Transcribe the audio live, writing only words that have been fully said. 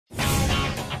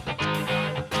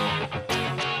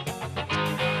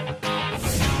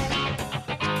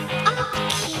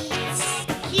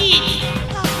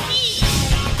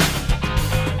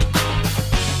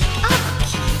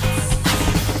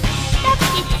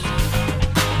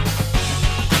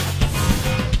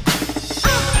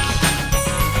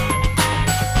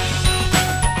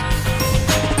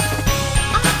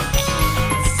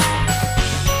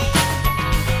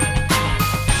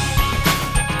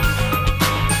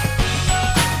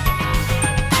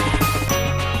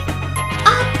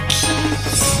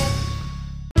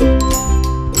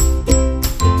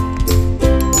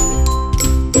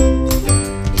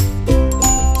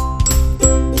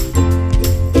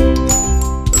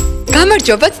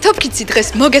გამარჯობათ, თოფქიცი დღეს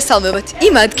მოგესალმებათ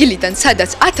იმ ადგილიდან,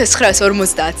 სადაც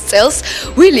 1950 წელს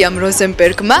უილიამ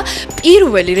როზენბერგმა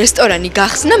პირველი რესტორანი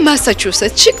გახსნა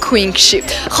მასაჩუსეტსში, ქვინში.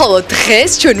 ხოლო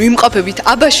დღეს ჩვენ ვიმყოფებით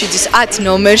აბაშიძის 10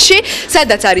 ნომერში,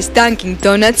 სადაც არის დანკინ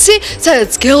დონატსი,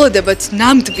 სადაც გელოდებათ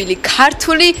ნამდვილი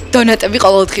ქართული დონატები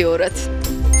ყოველდღიურად.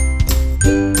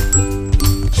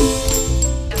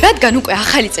 რადგან უკვე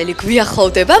ახალი წელი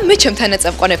გვიახლოვდება, მე ჩემთან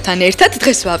ნაწამყონებთან ერთად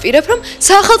დღეს ვაპირებ, რომ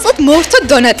საახალწლოდ მოვთოთ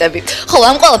დონატები. ხოლო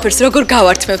ამ ყველაფერს როგორ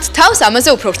გავართმევთ თავს, ამაზე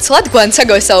უფრო ვრცლად გვანცა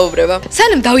გვესაუბრება.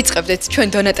 სანამ დავიწყებდეთ ჩვენ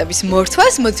დონატების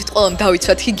მორთვას, მოდით ყველამ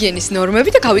დავიცვათ ჰიგიენის ნორმები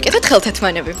და გავიკეთოთ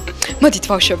ხელთათმანები. მოდით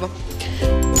ბავშვებო.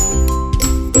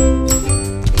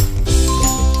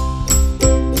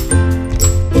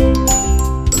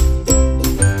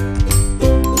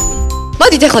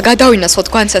 მოდით ახლა გადავინასხოთ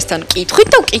გვანცასთან კითხვით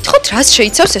და ვკითხოთ, რას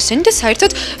შეიცავს ესენი და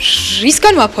საერთოდ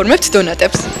რისგან ვაფორმებთ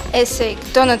დონატებს. ესე იგი,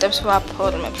 დონატებს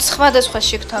ვაფორმებთ. სხვადასხვა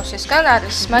შიგთავსისგან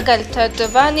არის მაგალითად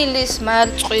ვანილის,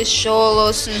 მარწყვის,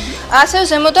 ჟოლოს. ასევე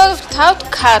ზემოდან ვთავთ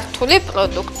ქართული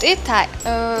პროდუქტით,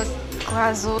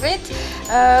 გლაზურით,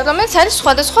 რომელიც არის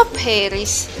სხვადასხვა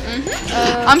ფერის.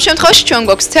 ამ შემთხვევაში ჩვენ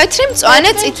გვაქვს თეთრი,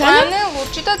 მწვანე, წითელი,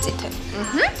 ლურჯი და წითელი.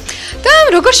 და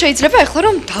როგორ შეიძლება ახლა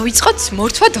რომ დავიწყოთ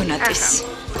მორთვა დონატის?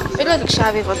 პირველ რიგში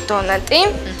ავიღოთ დონატი.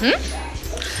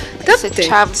 და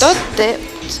ჩავდოთ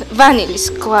ვანილის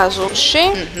გლაზურში.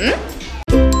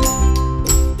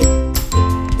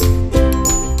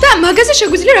 და მაგაზე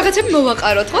შეგვიძლია რაღაცები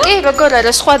მოვაყაროთ, ხო? კი, როგორ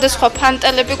არის, სხვადასხვა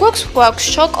ფანტელები გვაქვს, გვაქვს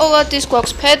შოკოლადის,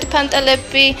 გვაქვს ფედ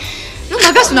ფანტელები. ნუ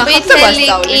მაგას ვნახავთ და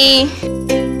ვასწავლეთ.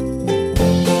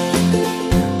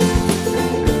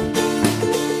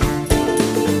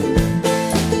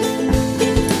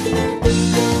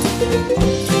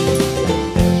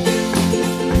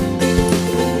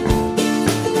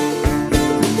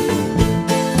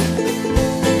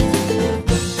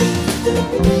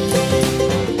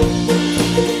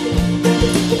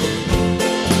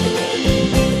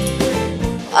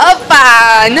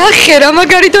 ნახე რა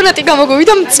მაგარი დონატი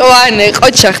გამოგვივიდა მწვანე,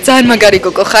 ყოჩახ, ძალიან მაგარი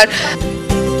გოგო ხარ.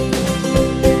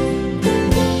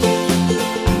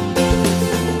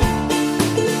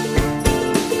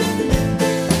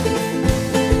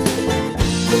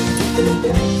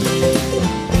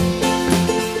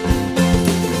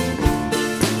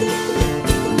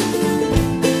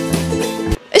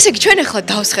 ესე იგი, ჩვენ ახლა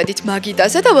დავსხედით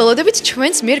მაგიდაზე და ველოდებით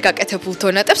ჩვენს მიერ გაკეთებულ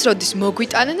დონატებს, როდის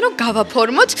მოგვიტანენ, რომ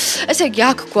გავაფორმოთ. ესე იგი,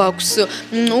 აქ გვაქვს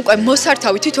უკვე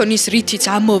მოსართავი თვითონ ის რითიც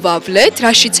ამოვავლეთ,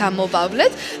 რაშიც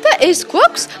ამოვავლეთ და ეს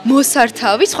გვაქვს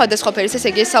მოსართავი სხვადასხვა ფერის, ესე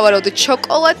იგი, ეს სავარაუდოდ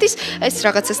შოკოლადის, ეს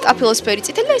რაღაცა სტაფილოსფერი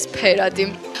წითელი და ეს ფერადი.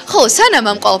 ხოლო სანამ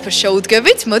ამ ყველაფერს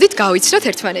შეუდგებით, მოდით გავიცნოთ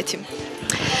ერთმანეთი.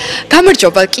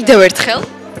 გამარჯობა კიდევ ერთხელ.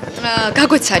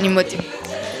 გაგვეცანი, მოდი.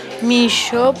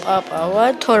 მიშო,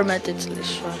 პაპავა, 12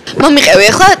 წლის ვარ. მომიყევი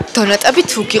ახლა დონატები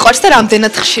თუ გიყვარს და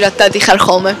რამდენად ხშირად დადიხარ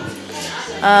ხოლმე?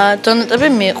 დონატები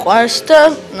მიყვარს და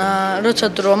როცა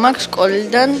დრო მაქვს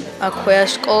სკოლიდან, აქვეა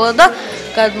სკოლა და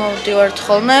გადმოვდივართ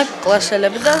ხოლმე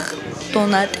კლასელები და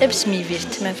დონატებს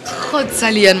მივირთმევთ. ხო,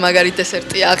 ძალიან მაგარი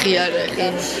დესერტი აღიარე.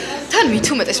 თან მით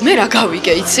უმეტეს მე რა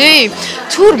გავიგე, იცი?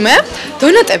 თურმე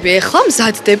დონატები ახლა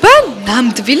მზადდება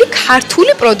ნამდვილი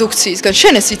ქართული პროდუქციისგან.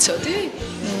 შენ ეს იცოდი?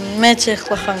 მეც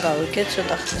ახლა ხან გავიგე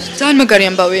ცოტა ხნის. ძალიან მაგარი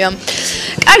ამბავია.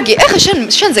 კარგი, ახლა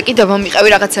შენზე კიდევ მომიყევი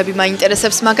რაღაცები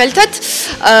მაინტერესებს მაგალითად,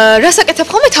 რას აკეთებ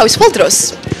ხოლმე თავისუფალ დროს?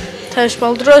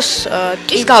 თავისუფალ დროს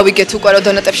კი გავიგეთ უკვე რომ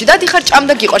დონატებში დადიხარ,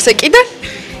 ჭამდა გიყვარს ე კიდე?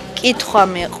 კითხვა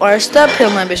მიყვარს და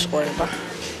ფილმების ყურება.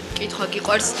 კითხვა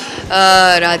გიყვარს,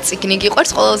 რა წიგნი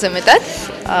გიყვარს ყველაზე მეტად?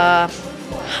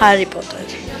 ჰარი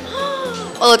პოტერი.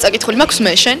 ყველა წაკითხული მაქვს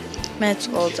მე შენ? მეც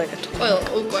ყველა წაკითხული. ყველა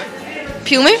უკვე.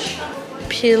 ფილმი?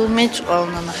 ფილმიც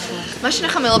ყველა ნახე. მაშინ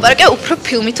ახლა მელაპარაკე უფრო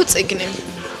ფილმი თუ წიგნი?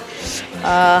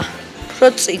 უფრო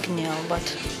წიგნი ალბათ.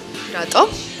 რატო?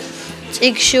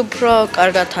 წიგში უფრო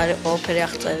კარგად არის ყველაფერი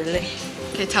აღწერილი.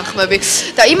 გეთანხმები.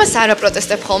 და იმას არა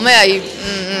პროტესტებ ხოლმე, აი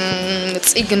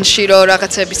წიგნში რომ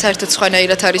რაღაცები საერთოდ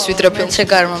სხვანაირად არის ვიდრე ფილმში.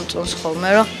 მეც გამომწონს ხოლმე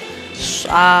რომ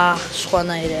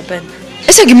სხვანაირებენ.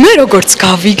 ესე იგი მე როგორც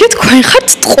გავიგე, თქვენ ხართ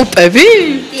ტყუპები?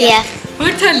 დიახ.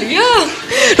 მართალია?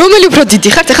 რომელი უფრო დიდი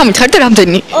ხართ? ახლა მითხარით და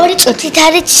რამდენი? 2 წუთით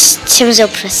არის ჩემზე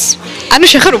უფროსი. ანუ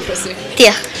შენ ხარ უფროსი?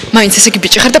 დიახ. მაინც ესე იგი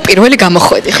ბიჭი ხარ და პირველი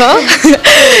გამოხვედი, ხო?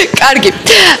 კარგი.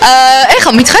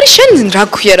 ახლა მითხარი შენ რა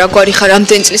ქვია, რა გვარი ხარ,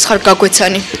 რამდენი წლის ხარ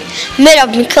გაგვეცანი? მე რა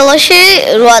მიქელაში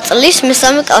 8 წლის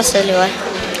მესამე კლასელი ვარ.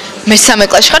 მესამე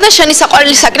კლასში ხარ და შენი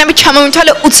საყვარელი საკნები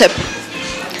ჩამომითვალე უცებ.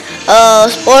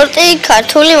 სპორტი,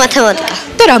 ქართული, მათემატიკა.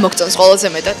 და რა მოგწონს ყველაზე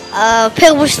მეტად?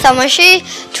 ფეხბურთის თამაში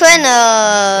ჩვენ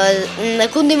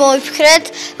გუნდი მოვიფიქრეთ,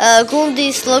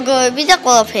 გუნდის ლოგოები და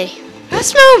ყველაფერი. რას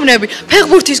მეუბნები?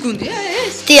 ფეხბურთის გუნდია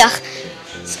ეს? დიახ,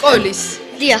 სკოლის.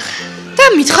 დიახ. და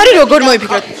მითხარი როგორ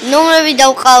მოიფიქროთ? ნომრები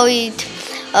დავყავით,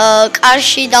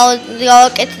 კარში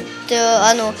გავაკეთეთ,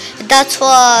 ანუ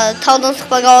დაცვა,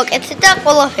 თავდამსხმა გავაკეთეთ და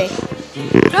ყველაფერი.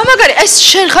 რა მაგარი, ეს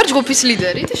შენ ხარ ჯგუფის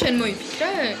ლიდერი და შენ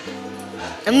მოიფიქრე?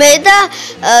 მე და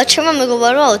ჩემო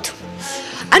მეგობარმა ოთო.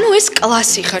 ანუ ეს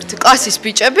კლასი ხართ, კლასის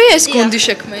ბიჭები, ეს გუნდი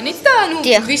შექმენით და ანუ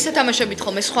დიახ. ვის ეთამაშებით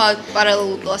ხოლმე სხვა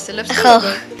პარალელურ კლასელებს? ხო.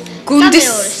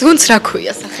 გუნდს რა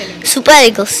ქვია სახელი? Super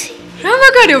Eagles. რა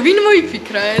მაგარიო, ვინ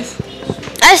მოიფიქრა ეს?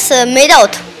 ეს მე და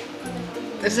ოთო.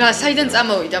 რა საიდან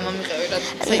წამოვიდა მომიყევი რა?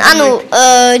 ანუ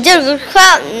ჯერ ხა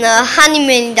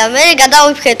ჰანიმენი და მე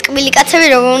გადავიფიქრეთ კბილი კაცები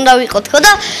როგორ უნდა ვიყოთ ხო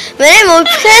და მე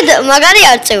მოვიფიქრეთ მაგარი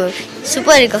არწივები.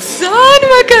 Super Eagles. ძალიან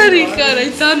მაგარი ხარ, აი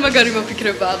ძალიან მაგარი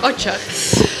მოფიქრებაა, ყოჩა.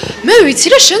 მე ვიცი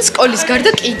რა შენ სკოლის გარდა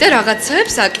კიდე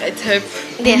რაღაცებს აკეთებ.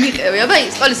 მომიყევი, აბა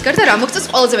სკოლის გარდა რა მოგწონს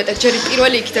ყველაზე მეტად? ჯერი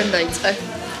პირველი იქიდან დაიწყე.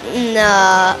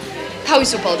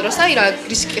 თავისუფალ დროს, აი რა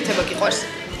რის კეთება გიყვარს?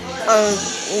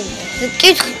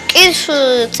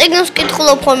 წიგნს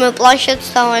ვკითხულობ ხოლმე, პლანშეტს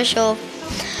თამაშობ.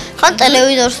 ხან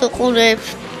ტელევიზორს ვუყურებ.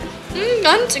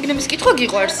 ან წიგნების კითხვა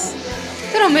გიყვარს?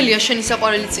 და რომელია შენი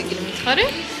საყვარელი წიგნი მითხარი?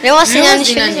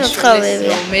 რევასინანიშვილის მოთხრობები.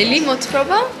 რომელი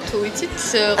მოთხრობა? თუ ვიცით,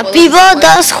 ბიბო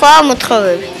და სხვა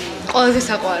მოთხრობები. ყველაზე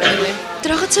საყვარელი.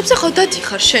 რაღაცებზე ხო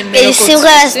დადიხარ შენ მე როგორც?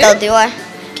 სიმღერას დავდივარ.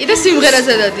 კიდე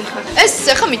სიმღერაზე დადიხარ. ეს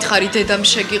ახლა მითხარი დედამ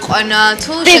შეგიყვანა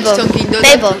თუ შეთქონ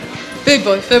გინდოდა?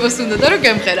 ბებოს უნდა და რომ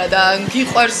გემღერა და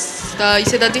გიყვარს და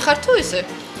ისე დადიხარ თუ ისე?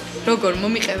 როგორ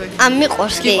მომიყევი?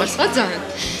 მიყვარს კი. გიყვარს რა ძალიან?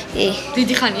 კი.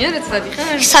 დიდი ხანია რაც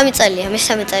დადიხარ? 3 წელია, მე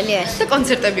 3 წელია ეს. და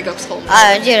კონცერტები გაქვს ხოლმე?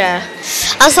 ჯერ არა.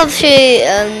 ასოფში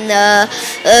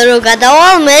რო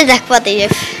გადავალ, მე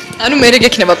დაგპატიჟებ. ანუ მე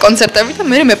გექნება კონცერტები და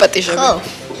მე მეპატიჟები. ხო.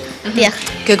 დიახ.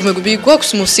 გეგმები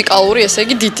გვაქვს მუსიკალური, ესე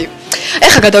იგი დიდი.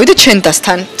 ეხლა გადავიდეთ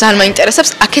შენდასთან. ძალიან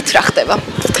მაინტერესებს აქეთ რა ხდება.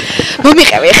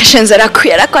 მომიყევი ეხლა შენზე რა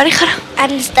ქვია, რა გვარი ხარ?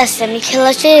 ანასტასია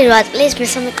მიქელაშვილი 8 წლის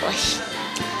მესამე კლასში.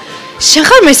 შენ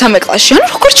ხარ მესამე კლასში, ანუ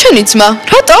როგორ შენი ძმა?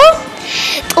 რატო?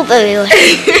 ტუპები ვარ.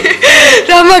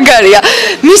 რა მაგარია.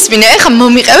 მისმინე, ეხლა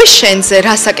მომიყევი შენზე,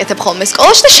 რას აკეთებ ხოლმე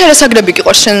სკოლაში და შენ რა საგნები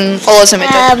გიყვარს შენ ყველაზე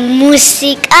მეტად?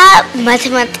 მუსიკა,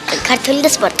 მათემატიკა, ქართული და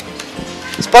სპორტი.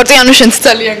 სპორტი ანუ შენც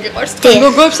ძალიან გიყვარს.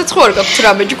 მეგობრებსაც ხო არ გაქვთ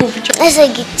რამე ჯგუფი? ესე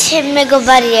იგი, ჩემი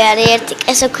მეგობარი არის ერთი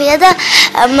კესო ქვია და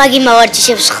მაგი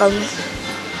მავარჯიშებს ხოლმე.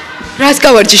 რას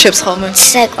გავარჯიშებს ხოლმე?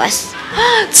 ცეკვას.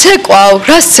 ცეკვავ,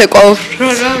 რას ცეკვავ?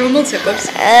 რომელ ცეკვებს?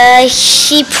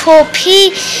 ჰიპ-ჰოპი,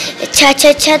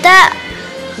 ჩა-ჩა-ჩა და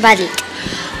ბალეტი.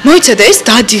 მოიცადე, ეს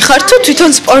დადიხარ თუ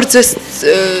თვითონ სპორტზე?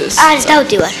 არა,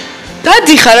 დავდივარ.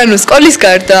 დადიხარ, ანუ სკოლის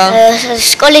გარდა?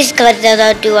 სკოლის გარდა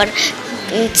დავდივარ.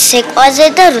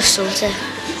 ცეკვაზე და რუსულზე.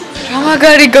 რა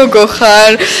მაგარი გოგო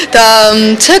ხარ და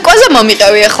ცეკვაზე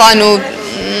მომიყევი ახლა, ანუ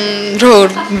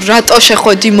რატო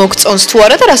შეხვედი მოგწონს თუ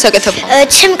არა და რას აკეთებ?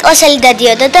 ჩემი კლასელი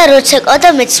დადიოდა და რო ცეკვავდა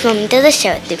მეც მომიდა და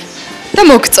შევედი. და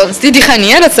მოგწონს? დიდი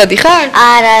ხანია რაც დადიხარ?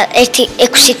 არა, 6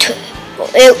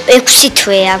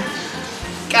 თვეა.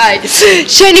 კაი.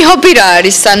 შენი ჰობი რა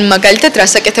არის? ან მაგალითად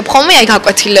რას აკეთებ ხოლმე? აი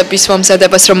გაკვეთილების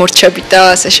მომზადებას რომ მორჩები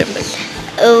და ასე შემდეგ.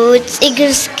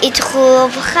 წიგნს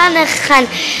კითხულობ,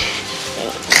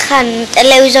 ხან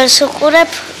ტელევიზორს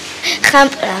ვუყურებ, ხან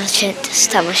პლანშეტს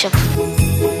თამაშობ.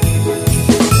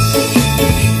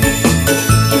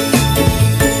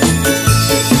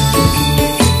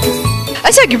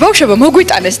 ასე იგი ბავშვებო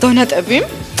მოგვიტანეს დონატები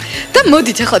და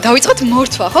მოდით ახლა დავიწყოთ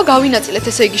მორთვა, ხო? გავინაწილეთ,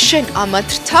 ესე იგი შენ ამათ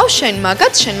რთავ, შენ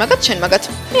მაგათ.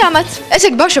 მე ამათ. ესე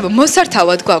იგი ბავშვებო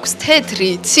მოსართავად გვაქვს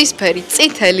თეთრი, ცისფერი,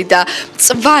 წითელი და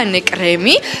მწვანე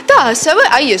კრემი და ასევე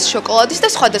აი ეს შოკოლადის და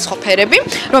სხვადასხვა ფერები,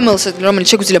 რომელიც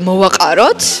შეგვიძლია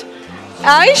მოვაყაროთ.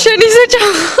 აი შენი ზეჭა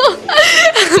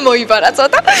მოიბარა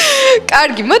ცოტა.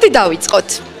 კარგი, მოდი დავიწყოთ.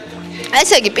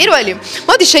 ესე იგი პირველი,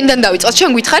 მოდი შენიდან დავიწყოთ.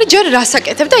 შენ გითხარი ჯერ რას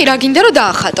აკეთებ და რა გინდა რომ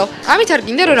დაახატო? ამით არ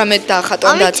გინდა რომ რამე დაახატო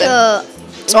ან დაწერ?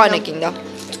 მწვანე გინდა.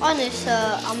 მწვანეს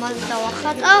ამას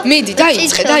დავახატა. მიდი,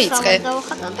 დაიწყე.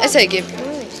 ესე იგი,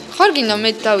 ხარ გინდა მე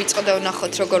დავიწყო და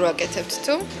ვნახოთ როგორ ვაკეთებთ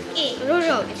თუ? კი,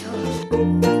 როგორ ვაკეთებ?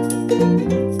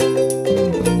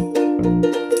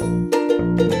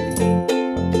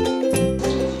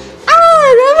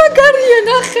 რა მაგარია,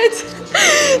 ნახეთ.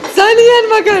 ძალიან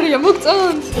მაგარია,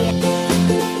 მოგწონთ?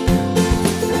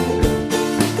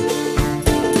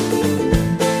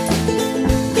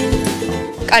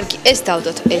 კარგი, ეს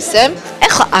დავდოთ ესე.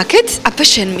 ეხლა აქეთ, აბა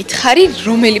შენ მითხარი,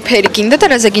 რომელი ფერი გინდა და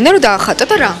რაზე გინდა რომ დაახატო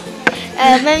და რა?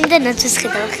 მე მინდა ნაძვისხე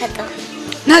დავახატო.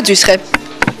 ნაძვისხე.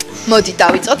 მოდი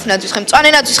დავიწყოთ ნაძვისხე. მწვანე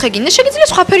ნაძვისხე გინდა, შეგიძლია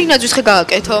სხვა ფერი ნაძვისხე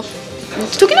გააკეთო.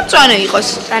 თუ გინდა მწვანე იყოს.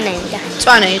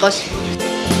 მწვანე იყოს.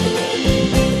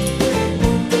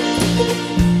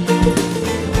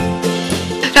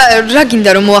 რა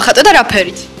გინდა რომ მოახატო და რა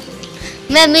ფერით?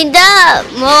 მე მინდა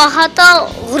მოვახატო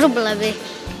ღრუბლები.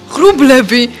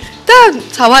 ღრუბლები და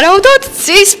სავარაუდოდ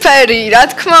ცისფერი, რა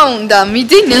თქმა უნდა.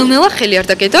 მიდი, ნელ-ნელა ხელი არ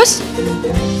დაგედოს.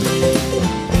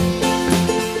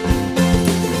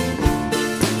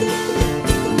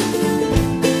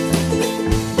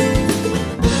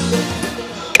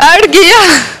 კარგია.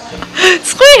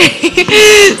 წვი.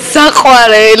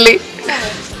 საყვარელი.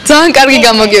 ძალიან კარგი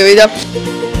გამოგივიდა.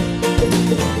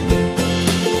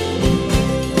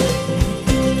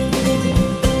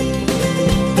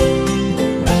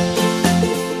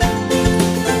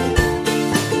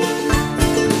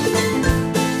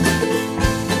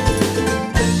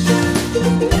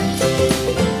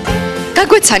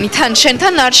 გაგვეცანი თან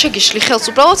შენთან არ შეგიშლი ხელს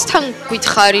უბრალოდ თან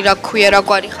გითხარი რა ქვია რა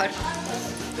გვარი ხარ?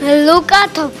 ლუკა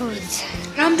თოფურიც.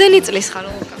 რამდენი წლის ხარ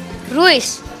ლუკა? 8-ის.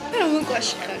 მე რომ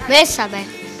კლასში ხარ? მესამე.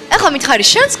 ახლა მითხარი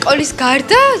შენ სკოლის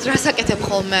გარდა რას აკეთებ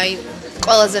ხოლმე აი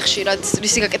ყველაზე ხშირად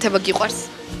რისი გაკეთება გიყვარს?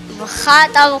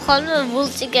 ხატავ ხოლმე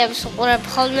მულტიკებს უყურებ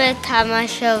ხოლმე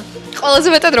თამაშობ. ყველაზე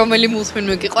მეტად რომელი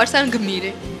მულტფილმი გიყვარს ან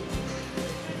გმირი?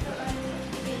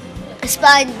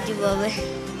 სპანჯბობი.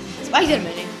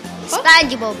 სპაიდერმენი.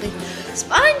 სპანჯბობი.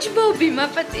 სპანჯბობი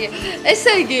მაპატია.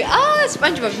 ესე იგი,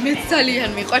 სპანჯბობი მე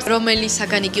ძალიან მიყვარს. რომელი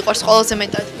საგანი გიყვარს ყველაზე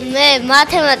მეტად? მე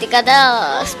მათემატიკა და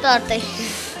სპორტი.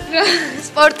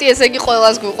 სპორტი ესე იგი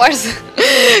ყველას გიყვარს.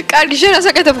 კარგი, შენ რას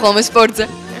აკეთებ ხოლმე სპორტზე?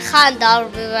 ხან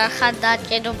დავრბივარ, ხან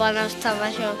დაჭერობანავს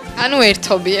თამაშობ. ანუ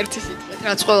ერთობი ერთი სიტყვით,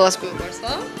 რაც ყველას გიყვარს,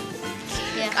 ხო?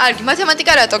 კარგი,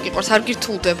 მათემატიკა რატო გიყვარს? არ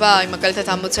გირთულდება? აი მაგალითად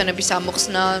ამოცანების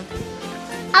ამოხსნა.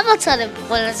 ამოცანები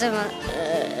ყველაზე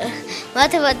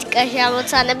მათემატიკაში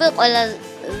ამოცანები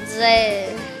ყველაზე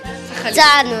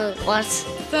ძალიან მიყვარს.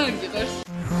 ძალიან გიყვარს.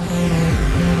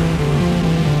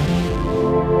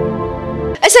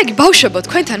 ესე იგი, ბავშვებო,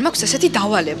 თქვენთან მაქვს ესეთი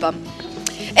დავალება.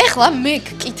 ეხლა მე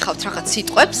გკითხავთ რაღაც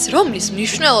სიტყვებს, რომლის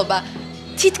მნიშვნელობა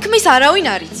თითქმის არავინ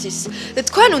არ იცის. და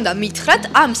თქვენ უნდა მითხრათ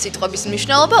ამ სიტყვების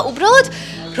მნიშვნელობა უბრალოდ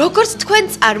როგორც თქვენ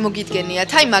წარმოგიდგენიათ.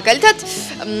 აი მაგალითად,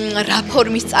 რა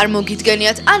ფორმის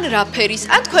წარმოგიდგენიათ, ან რა ფერის,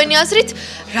 ან თქვენი აზრით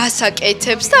რას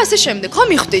აკეთებს და ასე შემდეგ. ხო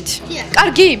მიხვდით?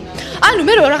 კარგი? ანუ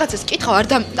მე რაღაცას კითხავ,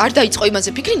 არ დაიწყო იმაზე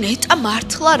ფიქრი, ნეტა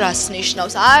მართლა რას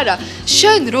ნიშნავს? არა,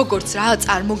 შენ როგორც რა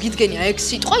წარმოგიდგენია ეგ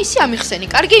სიტყვა, ისი ამიხსენი,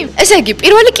 კარგი? ესე იგი,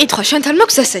 პირველი კითხვა შენთან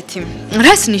მაქვს ესეთი.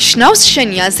 რას ნიშნავს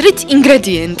შენი აზრით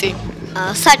ინგრედიენტი?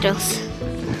 საჭმელს.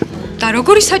 და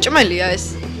როგორი საჭმელია ეს?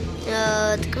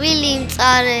 ტკბილი,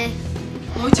 მწარე.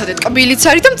 მოიცადეთ, ტკბილიც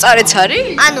არის და მწარეც არის?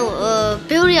 ანუ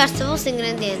ბევრი არსებობს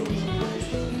ინგრედიენტი.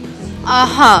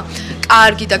 აჰა,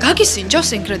 კარგი და გაგისინჯავს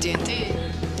ინგრედიენტი?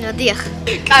 დიახ.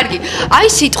 კარგი. აი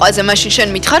სიტყვაზე მაშინ შენ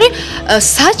მითხარი,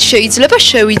 სად შეიძლება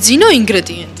შევიძინო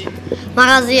ინგრედიენტი?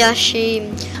 მაღაზიაში.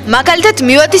 მაგალითად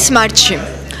მივადი სმარტში.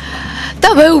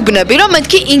 და ვეუბნები, რომ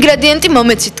მეთქი ინგრედიენტი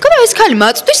მომეცით. თქო და ეს ქალი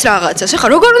მაწვდის რაღაცას. ეხლა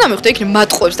როგორ უნდა მივხვდე, იქნებ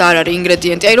მატყობს და არ არის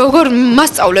ინგრედიენტი. აი როგორ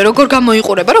მასწავლე, როგორ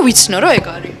გამოიყურება, რომ ვიცნო, რომ ეგ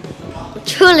არის.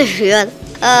 ჩულებია.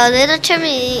 და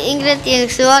ჩემი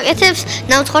ინგრედიენტს ვაკეთებს,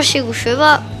 ნამტხვარში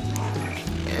უშვება.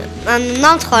 ანუ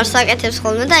ნამტხვარს აკეთებს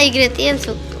ხოლმე და ინგრედიენტს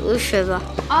უშვება.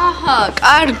 აჰა,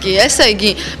 კარგი. ესე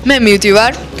იგი, მე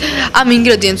მივდივარ. ამ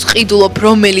ინგრედიენტს ყიდულობ,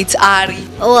 რომელიც არის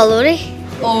ოვალური.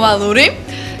 ოვალური.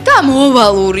 და ამ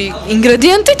ოვალური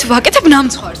ინგრედიენტით ვაკეთებ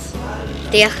ნამცხვარს.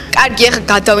 დიახ. კარგი, ახლა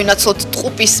გადავინაცვლოთ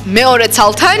ტყუპის მეორე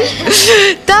ცალთან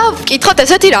და ვკითხოთ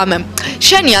ესეთი რამე.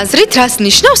 შენი აზრით რას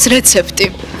ნიშნავს რეცეპტი?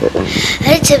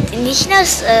 რეცეპტი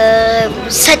ნიშნავს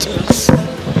საჭმელს.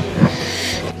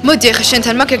 მოდი ახლა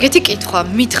შენთან მაქვს ეგეთი კითხვა.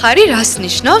 მითხარი რას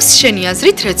ნიშნავს შენი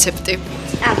აზრით რეცეპტი?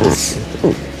 წამალს.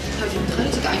 თავი მითხარი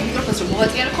ცოტა აი მიკროფონს რომ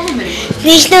მოვაწიარე ხოლმე მე.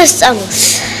 ნიშნავს წამალს.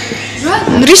 რა?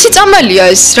 რისი წამალია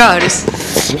ეს? რა არის?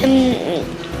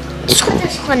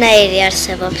 სხვადასხვანაირი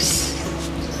არსებობს.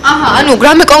 აჰა, ანუ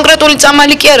რამე კონკრეტული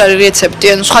წამალი კი არ არის რეცეპტი,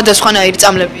 ანუ სხვადასხვანაირი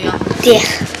წამლებია. დიახ.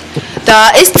 და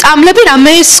ეს წამლები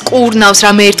რამე სკურნავს,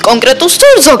 რამე ერთ კონკრეტულს თუ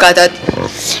ზოგადად?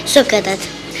 ზოგადად.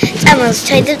 წამალს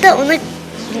ჩაიდებ და უნდა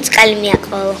წყალი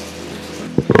მიაყოლო.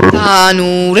 ანუ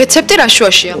რეცეპტი რა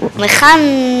შუაშია? ხან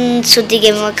ცუდი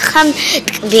გემოაქვს, ხან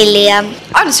ტკბილია.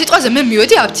 ანუ სიტყვაზე მე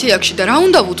მივედი აფთიაქში და რა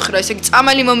უნდა ვუთხრა, ესე იგი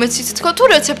წამალი მომეცით თქო თუ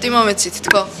რეცეპტი მომეცით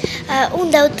თქო?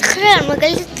 უნდა ვუთხრა,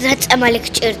 მაგალითად რა წამალი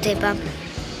გჭირდება.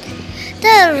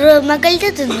 და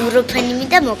მაგალითად ნუროფენი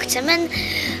მინდა მოგცემენ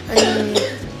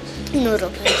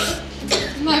ნუროფენი.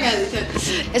 მაგალითად.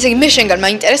 ესე იგი მე შენგან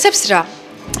მაინტერესებს რა?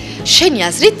 შენი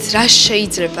აზრით რა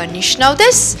შეიძლება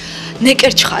ნიშნავდეს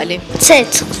ნეკერჩხალი?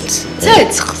 ცეცხლს.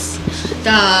 ცეცხლს.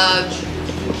 და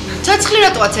ცეცხლი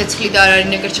რატოა ცეცხლი და არ არის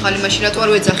ნეკერჩხალი, მაშინ რატო არ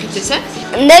ვეძახით ესე?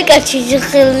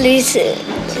 ნეკერჩხლის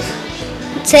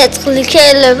ცეცხლი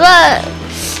შეიძლება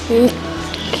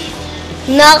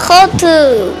ნახოთ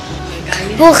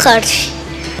ბუხარში.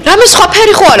 რამე სხვა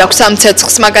ფერი ხო არ აქვს ამ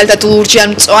ცეცხლს, მაგალითად ლურჯი ან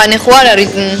მწვანე ხო არ არის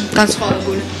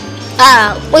განსხვავებული?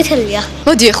 ყვითელია.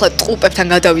 მოდი ახლა ტყუპებთან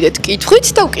გადავიდეთ კითხვით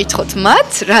და ვკითხოთ მათ,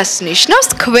 რას ნიშნავს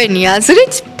თქვენი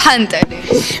აზრით ფანტელი?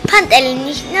 ფანტელი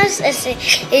ნიშნავს ესე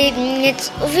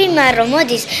წვიმა რომ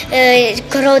მოდის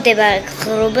გროვდება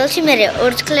ღრუბელში, მე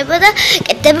ორთქლება და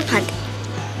კეთდება ფანტელი.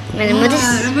 მე მოდის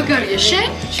რა მაგარია შენ?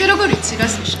 შენ როგორ იცი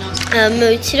რას ნიშნავს? მე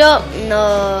ვიცი რომ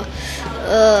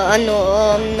ანუ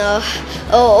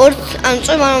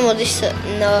წვიმა რომ მოდის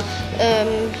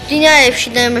დინარებში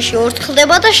და იმაში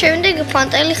ორთქლდება და შემდეგ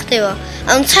ფანტელი ხდება.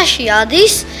 ანუ ცაში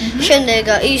ადის, შემდეგ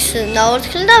ის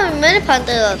ნაორთქლდა და მე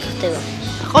ფანტელად ხდება.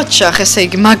 ყოჩახ, ესე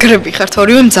იგი მაგრები ხართ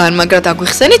ორივე მძან მაგრად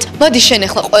აგვიხსენით. მოდი შენ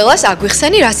ახლა ყველას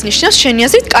აგვიხსენი, რას ნიშნავს შენი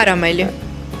აზრით კარამელი?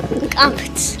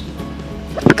 კამფეტს.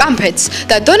 კამფეტს.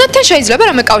 და დონატთან შეიძლება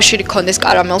რამე კავშირი გქონდეს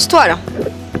კარამელს თუ არა?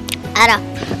 არა.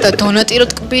 და დონატი რო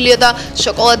ტკბილია და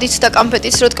შოკოლადიც და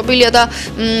კამფეტიც რო ტკბილია და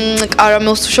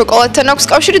კარამელს თუ შოკოლადთან აქვს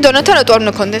კავშირი, დონატთან რატო არ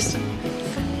უნდა გქონდეს?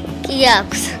 კი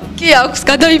აქვს. კი აქვს,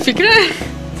 გადაიფიქრე?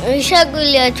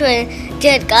 შეგვიძლია ჩვენ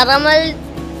ჯერ კარამელი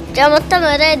ჭამოთ და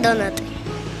მერე დონატი.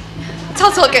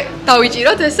 ცალ-ცალკე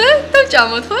დავიჭიროთ ესე და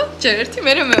ვჭამოთ, ხო? ჯერ ერთი,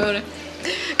 მერე მეორე.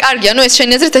 კარგი, ანუ ეს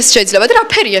შენი აზრით ეს შეიძლება და რა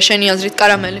ფერია შენი აზრით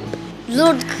კარამელი?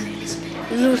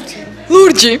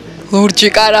 ლურჯი. ლურჯი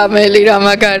კარამელი რა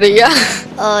მაგარია.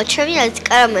 ჩემი აზრით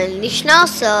კარამელი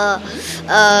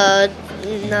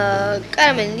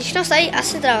ნიშნავს აი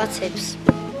ასეთ რაღაცებს.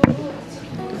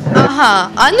 აჰა,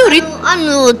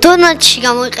 ანუ დონატში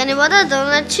გამოიყენება და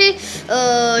დონატში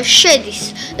შედის.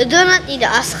 დონატი და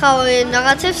ასხავენ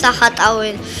რაღაცებს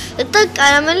ახატავენ და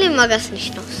კარამელი მაგას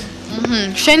ნიშნავს.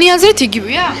 შენი აზრით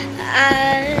იგივეა?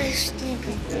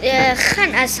 ხან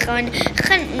ასხავენ,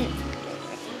 ხან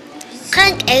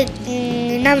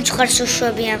ნამჩხარს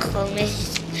უშვებიან ხოლმე.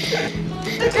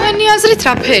 თქვენი აზრით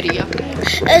რა ფერია?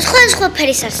 სხვა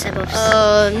ფერის არსებობს.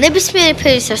 ნებისმიერი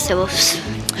ფერის არსებობს.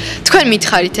 თქვენ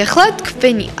მითხარით ახლა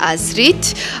თქვენი აზრით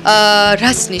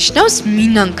რას ნიშნავს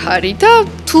მინანქარი და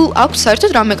თუ აქვს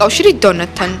საერთოდ რამე კავშირი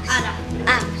დონატთან?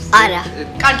 არა.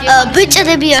 კარგი.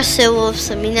 ბეჭდები არსებობს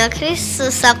მინანქრის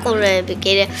საყურეები,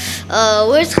 კიდე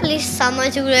ვერცხლის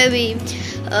სამაჯურები.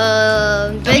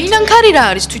 მინანქარი რა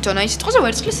არის თვითონ აი სიტყვაზე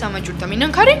ვერცხლის სამაჯური და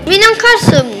მინანქარი? მინანქარს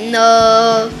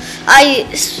აი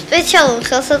სპეციალურ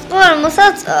ხელსაწყოა,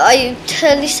 რომელსაც აი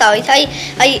თელისავით,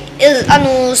 აი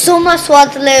ანუ ზომას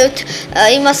ვადლებთ,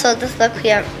 იმასაც და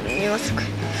ქვია, იმას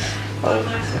ქვია.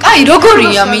 აი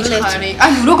როგორია მითხარი?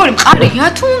 ანუ როგორი მყარია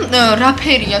თუ რა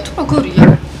ფერია თუ როგორია?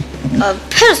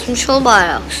 ფერს მნიშვნელობა არ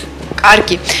აქვს.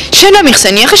 კარგი. შენ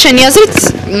ამიხსენი ახლა შენი აზრით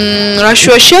რა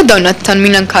შუაშია დონატთან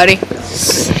მინანქარი?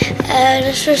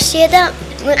 რაშორსია და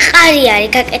ყარი არის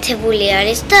გაკეთებული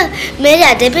არის და მე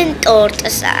ადებენ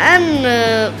ტორტს ან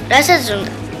რასაც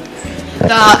უნდა.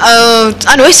 და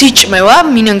ანუ ეს იჭმევა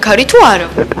მინანქარი თუ არა?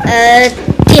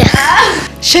 დიახ.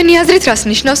 შენი აზრით რას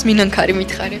ნიშნავს მინანქარი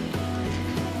მითხარი?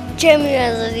 ჩემი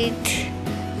აზრით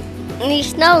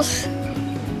ნიშნავს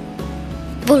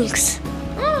ბულკს.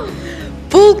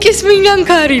 ბულკის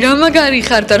მინანქარი რა მაგარი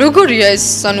ხარ და როგორია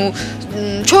ეს ანუ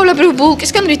ჩვეულებრივ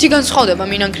ბულკისგან რითი განსხვავდება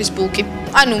მინანქრის ბულკი?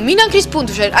 ანუ მინანქრის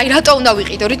ფუნთუშა, აი რატო უნდა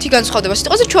ვიყიდო? რითი განსხვავდება?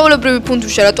 სიტყვაზე ჩვეულებრივი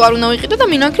ფუნთუშა რატო არ უნდა ვიყიდო და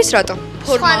მინანქრის რატო?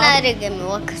 სხვანაირი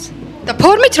გემოაქვს. და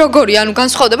ფორმით როგორია? ანუ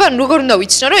განსხვავდება, ანუ როგორ უნდა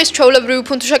ვიცნო, რომ ეს ჩვეულებრივი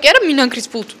ფუნთუშა კი არა მინანქრის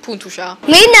ფუნთუშაა?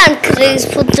 მინანქრის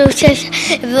ფუნთუშა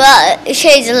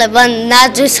შეიძლება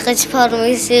ნაძვისხის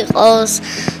ფორმის იყოს.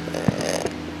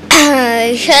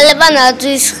 შეიძლება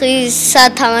ნაძვისხის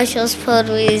სათამაშოს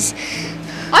ფორმის.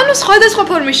 ანუ სხვადასხვა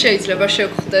ფორმის შეიძლება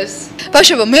შეგხვდეს.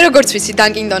 ბავშვებო, მე როგორც ვიცი,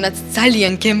 დანკინ დონატს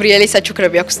ძალიან გემრიელი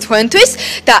საჩუქრები აქვს თქვენთვის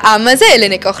და ამაზე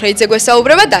ელენე კოხრეიძე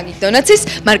გვესაუბრება დანკინ დონატსის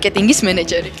მარკეტინგის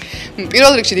მენეჯერი.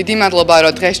 პირველ რიგში დიდი მადლობა,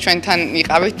 რომ დღეს ჩვენთან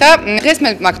იყავით და დღეს მე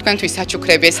მაქვს თქვენთვის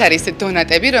საჩუქრები, ეს არის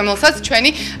დონატები, რომელსაც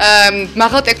ჩვენი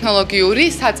მაღალტექნოლოგიური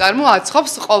საწარმო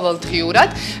აცხობს ყოველდღიურად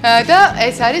და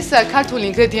ეს არის ქართული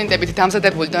ინგრედიენტებით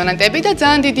დამზადებული დონატები და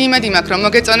ძალიან დიდი იმედი მაქვს, რომ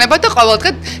მოგეწონებათ და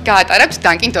ყოველდღე გაატარებთ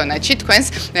დანკინ დონატში თქვენს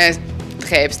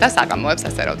დღეებს და საღამოებს,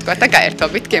 ასე რომ ვთქვათ და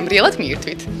გაერთობით გემრიელად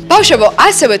მიირთვით. ბავშვებო,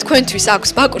 ასევე თქვენთვის აქვს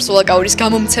ბაკურს ულაკაურის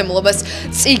გამომცემლობას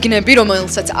წიგნები,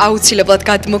 რომელსაც აუცილებლად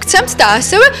გადმოგცემთ და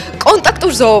ასევე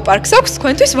კონტაქტურ ზოოპარკს აქვს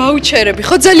თქვენთვის ვაუჩერები.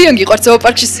 ხო ძალიან გიყვართ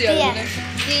ზოოპარკში სიარული?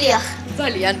 დიახ.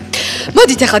 ძალიან.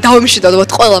 მოდით ახლა დავიმშვიდობოთ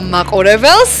ყველა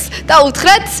მაყურებელს და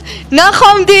უთხრათ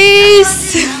ნახვამდის.